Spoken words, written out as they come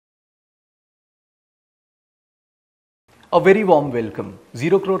A very warm welcome.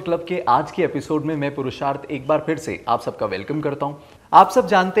 0 crore club के आज के एपिसोड में मैं पुरुषार्थ एक बार फिर से आप सबका वेलकम करता हूं। आप सब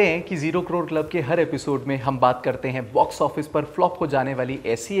जानते हैं कि 0 करोड़ क्लब के हर एपिसोड में हम बात करते हैं बॉक्स ऑफिस पर फ्लॉप हो जाने वाली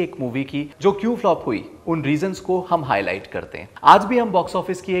ऐसी एक मूवी की जो क्यों फ्लॉप हुई, उन रीजंस को हम हाईलाइट करते हैं। आज भी हम बॉक्स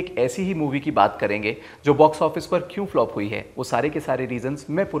ऑफिस की एक ऐसी ही मूवी की बात करेंगे जो बॉक्स ऑफिस पर क्यों फ्लॉप हुई है। वो सारे के सारे रीजंस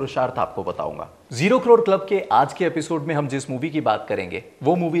मैं पुरुषार्थ आपको बताऊंगा। 0 करोड़ क्लब के आज के एपिसोड में हम जिस मूवी की बात करेंगे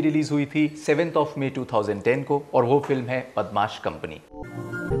वो मूवी रिलीज हुई थी 7 मई 2010 को और वो फिल्म है बदमाश कंपनी।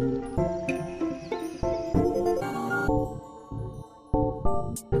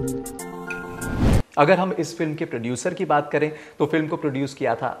 अगर हम इस फिल्म के प्रोड्यूसर की बात करें तो फिल्म को प्रोड्यूस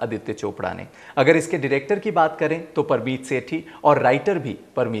किया था आदित्य चोपड़ा ने। अगर इसके डायरेक्टर की बात करें तो परमीत सेठी और राइटर भी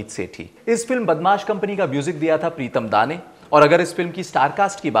परमीत सेठी। इस फिल्म बदमाश कंपनी का म्यूजिक दिया था प्रीतम दा ने। और अगर इस फिल्म की स्टार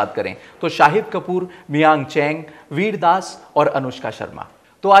कास्ट की बात करें तो शाहिद कपूर, मियांग चैंग, वीर दास और अनुष्का शर्मा।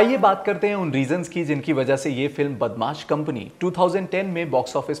 तो आइए बात करते हैं उन रीजंस की जिनकी वजह से ये फिल्म बदमाश कंपनी 2010 में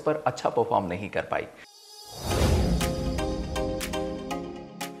बॉक्स ऑफिस पर अच्छा परफॉर्म नहीं कर पाई।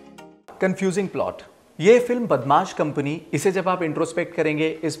 Confusing plot. ये फिल्म बदमाश कंपनी, इसे जब आप इंट्रोस्पेक्ट करेंगे,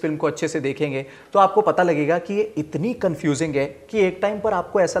 इस फिल्म को अच्छे से देखेंगे तो आपको पता लगेगा कि ये इतनी कंफ्यूजिंग है कि एक टाइम पर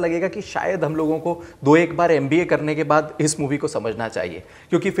आपको ऐसा लगेगा कि शायद हम लोगों को दो एक बार MBA करने के बाद इस मूवी को समझना चाहिए।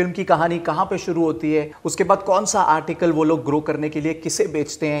 क्योंकि फिल्म की कहानी कहाँ पे शुरू होती है, उसके बाद कौन सा आर्टिकल वो लोग ग्रो करने के लिए किसे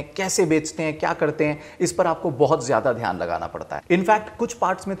बेचते हैं, कैसे बेचते हैं, क्या करते हैं, इस पर आपको बहुत ज्यादा ध्यान लगाना पड़ता है। इनफैक्ट कुछ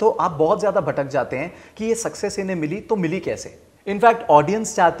पार्ट्स में तो आप बहुत ज्यादा भटक जाते हैं कि ये सक्सेस इन्हें मिली तो मिली कैसे। इनफैक्ट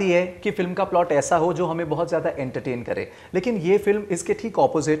ऑडियंस चाहती है कि फिल्म का प्लॉट ऐसा हो जो हमें बहुत ज्यादा एंटरटेन करे, लेकिन ये फिल्म इसके ठीक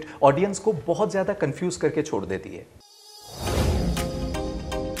ऑपोजिट ऑडियंस को बहुत ज्यादा कंफ्यूज करके छोड़ देती है।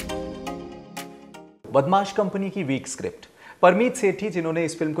 बदमाश कंपनी की वीक स्क्रिप्ट। परमीत सेठी जिन्होंने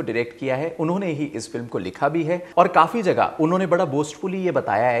इस फिल्म को डायरेक्ट किया है, उन्होंने ही इस फिल्म को लिखा भी है और काफी जगह उन्होंने बड़ा बोस्टफुली ये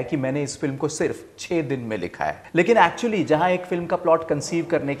बताया है कि मैंने इस फिल्म को सिर्फ 6 दिन में लिखा है। लेकिन एक्चुअली जहां एक फिल्म का प्लॉट कंसीव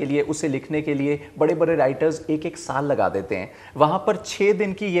करने के लिए, उसे लिखने के लिए बड़े बड़े राइटर्स एक साल लगा देते हैं, वहां पर 6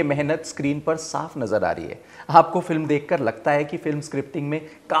 दिन की ये मेहनत स्क्रीन पर साफ नजर आ रही है। आपको फिल्म देखकर लगता है कि फिल्म स्क्रिप्टिंग में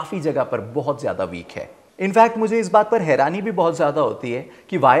काफी जगह पर बहुत ज्यादा वीक है। इनफैक्ट मुझे इस बात पर हैरानी भी बहुत ज्यादा होती है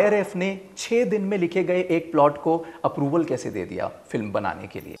कि YRF ने 6 दिन में लिखे गए एक प्लॉट को अप्रूवल कैसे दे दिया फिल्म बनाने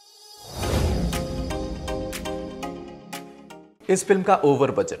के लिए। इस फिल्म का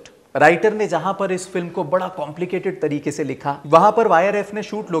ओवर बजट। राइटर ने जहां पर इस फिल्म को बड़ा कॉम्प्लिकेटेड तरीके से लिखा, वहां पर YRF ने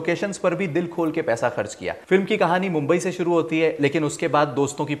शूट लोकेशंस पर भी दिल खोल के पैसा खर्च किया। फिल्म की कहानी मुंबई से शुरू होती है, लेकिन उसके बाद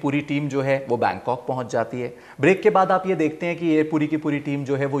दोस्तों की पूरी टीम जो है वो बैंकॉक पहुंच जाती है। ब्रेक के बाद आप ये देखते हैं कि ये पूरी की पूरी टीम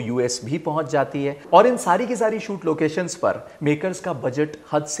जो है वो US भी पहुंच जाती है। और इन सारी की सारी शूट लोकेशंस पर मेकर्स का बजट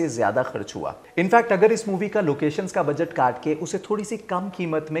हद से ज्यादा खर्च हुआ। इनफैक्ट अगर इस मूवी का लोकेशंस का बजट काट के उसे थोड़ी सी कम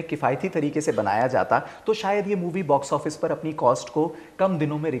कीमत में किफायती तरीके से बनाया जाता तो शायद ये मूवी बॉक्स ऑफिस पर अपनी कॉस्ट को कम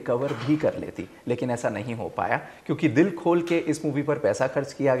दिनों में रिकवर भी कर लेती। लेकिन ऐसा नहीं हो पाया क्योंकि दिल खोल के इस मूवी पर पैसा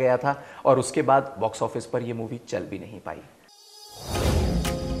खर्च किया गया था और उसके बाद बॉक्स ऑफिस पर यह मूवी चल भी नहीं पाई।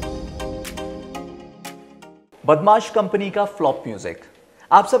 बदमाश कंपनी का फ्लॉप म्यूजिक।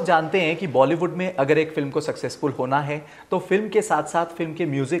 आप सब जानते हैं कि बॉलीवुड में अगर एक फिल्म को सक्सेसफुल होना है तो फिल्म के साथ साथ फिल्म के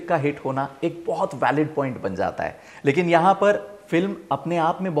म्यूजिक का हिट होना एक बहुत वैलिड पॉइंट बन जाता है। लेकिन यहां पर फिल्म अपने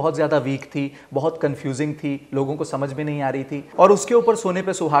आप में बहुत ज्यादा वीक थी, बहुत कंफ्यूजिंग थी, लोगों को समझ में नहीं आ रही थी और उसके ऊपर सोने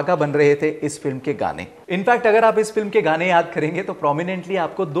पे सुहागा बन रहे थे इस फिल्म के गाने। इनफैक्ट अगर आप इस फिल्म के गाने याद करेंगे तो प्रोमिनेंटली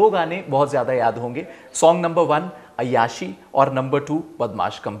आपको 2 गाने बहुत ज्यादा याद होंगे। सॉन्ग नंबर 1 अय्याशी और नंबर 2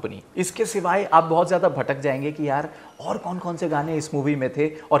 बदमाश कंपनी। इसके सिवाय आप बहुत ज्यादा भटक जाएंगे कि यार और कौन कौन से गाने इस मूवी में थे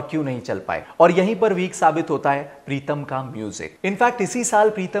और क्यों नहीं चल पाए। और यहीं पर वीक साबित होता है प्रीतम का म्यूजिक। इनफैक्ट इसी साल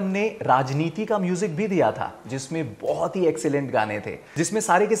प्रीतम ने राजनीति का म्यूजिक भी दिया था जिसमें बहुत ही एक्सीलेंट गाने थे, जिसमें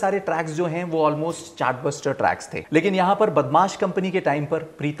सारे के सारे ट्रैक्स जो हैं वो ऑलमोस्ट चार्टबस्टर ट्रैक्स थे। लेकिन यहां पर बदमाश कंपनी के टाइम पर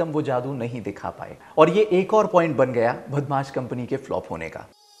प्रीतम वो जादू नहीं दिखा पाए और ये एक और पॉइंट बन गया बदमाश कंपनी के फ्लॉप होने का।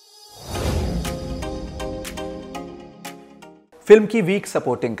 फिल्म की वीक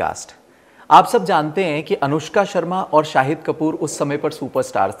सपोर्टिंग कास्ट। आप सब जानते हैं कि अनुष्का शर्मा और शाहिद कपूर उस समय पर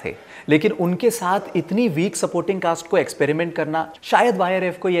सुपरस्टार थे, लेकिन उनके साथ इतनी वीक सपोर्टिंग कास्ट को एक्सपेरिमेंट करना, शायद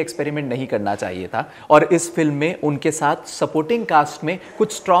YRF को ये एक्सपेरिमेंट नहीं करना चाहिए था और इस फिल्म में उनके साथ सपोर्टिंग कास्ट में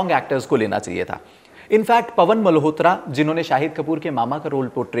कुछ स्ट्रॉन्ग एक्टर्स को लेना चाहिए था। इनफैक्ट पवन मल्होत्रा जिन्होंने शाहिद कपूर के मामा का रोल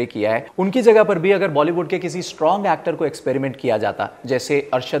पोर्ट्रे किया है, उनकी जगह पर भी अगर बॉलीवुड के किसी स्ट्रॉन्ग एक्टर को एक्सपेरिमेंट किया जाता, जैसे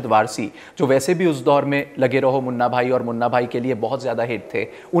अरशद वारसी जो वैसे भी उस दौर में लगे रहो मुन्ना भाई और मुन्ना भाई के लिए बहुत ज्यादा हिट थे,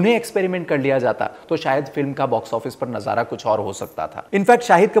 उन्हें एक्सपेरिमेंट कर लिया जाता तो शायद फिल्म का बॉक्स ऑफिस पर नजारा कुछ और हो सकता था। इनफैक्ट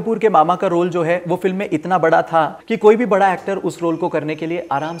शाहिद कपूर के मामा का रोल जो है वो फिल्म में इतना बड़ा था कि कोई भी बड़ा एक्टर उस रोल को करने के लिए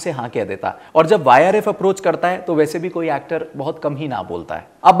आराम से हाँ कह देता और जब YRF अप्रोच करता है तो वैसे भी कोई एक्टर बहुत कम ही ना बोलता है।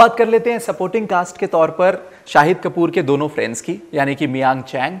 अब बात कर लेते हैं सपोर्टिंग कास्ट के तौर पर शाहिद कपूर के दोनों फ्रेंड्स की, यानी कि मियांग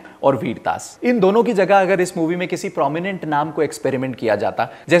चैंग और वीर दास। इन दोनों की जगह अगर इस मूवी में किसी प्रोमिनेंट नाम को एक्सपेरिमेंट किया जाता,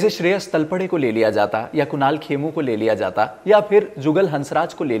 जैसे श्रेयस तलपड़े को ले लिया जाता या कुणाल खेमू को ले लिया जाता या फिर जुगल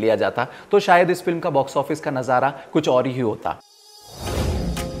हंसराज को ले लिया जाता, तो शायद इस फिल्म का बॉक्स ऑफिस का नजारा कुछ और ही होता।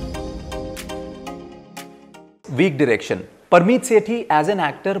 Week direction. Parmeet Sethi as an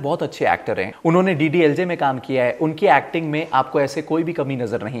actor बहुत अच्छे एक्टर हैं। उन्होंने डीडीएलजे में काम किया है, उनकी एक्टिंग में आपको ऐसे कोई भी कमी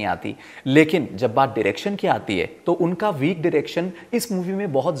नजर नहीं आती। लेकिन जब बात डायरेक्शन की आती है तो उनका वीक डायरेक्शन इस मूवी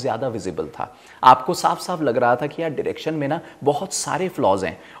में बहुत ज्यादा विजिबल था। आपको साफ साफ लग रहा था कि यार डायरेक्शन में ना बहुत सारे फ्लॉज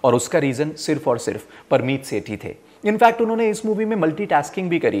हैं, और उसका रीजन सिर्फ और सिर्फ परमीत सेठी थे। इनफैक्ट उन्होंने इस मूवी में मल्टीटास्किंग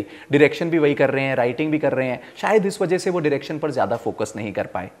भी करी, डायरेक्शन भी वही कर रहे हैं, राइटिंग भी कर रहे हैं। शायद इस वजह से वो डायरेक्शन पर ज्यादा फोकस नहीं कर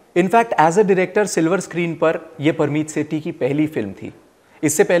पाए। In fact as a director silver screen पर यह परमीत सेठी की पहली फिल्म थी।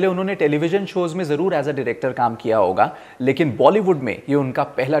 इससे पहले उन्होंने टेलीविजन शोज में जरूर एज अ डायरेक्टर काम किया होगा, लेकिन बॉलीवुड में ये उनका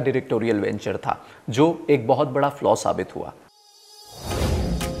पहला डायरेक्टोरियल वेंचर था, जो एक बहुत बड़ा फ्लॉ साबित हुआ।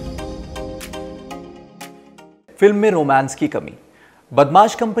 फिल्म में रोमांस की कमी।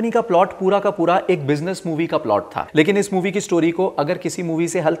 बदमाश कंपनी का प्लॉट पूरा का पूरा एक बिजनेस मूवी का प्लॉट था, लेकिन इस मूवी की स्टोरी को अगर किसी मूवी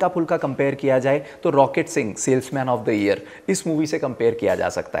से हल्का फुल्का कंपेयर किया जाए तो rocket Singh salesman of the year इस मूवी से कंपेयर किया जा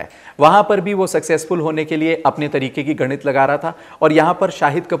सकता है। वहां पर भी वो सक्सेसफुल होने के लिए अपने तरीके की गणित लगा रहा था, और यहां पर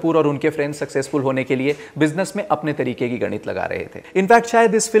शाहिद कपूर और उनके फ्रेंड्स सक्सेसफुल होने के लिए बिजनेस में अपने तरीके की गणित लगा रहे थे। इनफैक्ट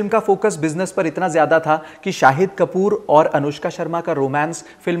शायद इस फिल्म का फोकस बिजनेस पर इतना ज्यादा था कि शाहिद कपूर और अनुष्का शर्मा का रोमांस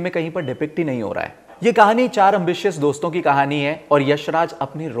फिल्म में कहीं पर डिपिक्ट ही नहीं हो रहा है। ये कहानी 4 एम्बिशियस दोस्तों की कहानी है, और यशराज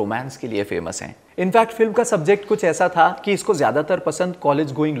अपने रोमांस के लिए फेमस हैं। इनफैक्ट फिल्म का सब्जेक्ट कुछ ऐसा था कि इसको ज्यादातर पसंद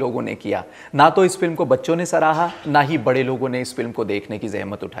कॉलेज गोइंग लोगों ने किया। ना तो इस फिल्म को बच्चों ने सराहा, ना ही बड़े लोगों ने इस फिल्म को देखने की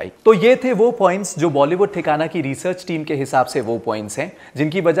जहमत उठाई। तो ये थे वो पॉइंट्स जो बॉलीवुड ठिकाना की रिसर्च टीम के हिसाब से वो पॉइंट्स हैं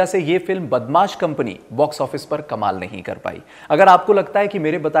जिनकी वजह से ये फिल्म बदमाश कंपनी बॉक्स ऑफिस पर कमाल नहीं कर पाई। अगर आपको लगता है कि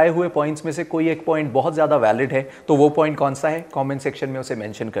मेरे बताए हुए पॉइंट्स में से कोई एक पॉइंट बहुत ज्यादा वैलिड है, तो वो पॉइंट कौन सा है, कॉमेंट सेक्शन में उसे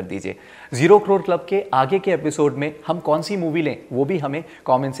मेंशन कर दीजिए। 0 करोड़ क्लब के आगे के एपिसोड में हम कौन सी मूवी लें, वो भी हमें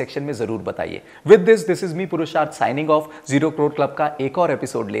कॉमेंट सेक्शन में जरूर बताइए। विद दिस इज मी पुरुषार्थ साइनिंग ऑफ। 0 करोड़ क्लब का एक और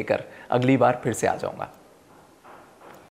एपिसोड लेकर अगली बार फिर से आ जाऊंगा।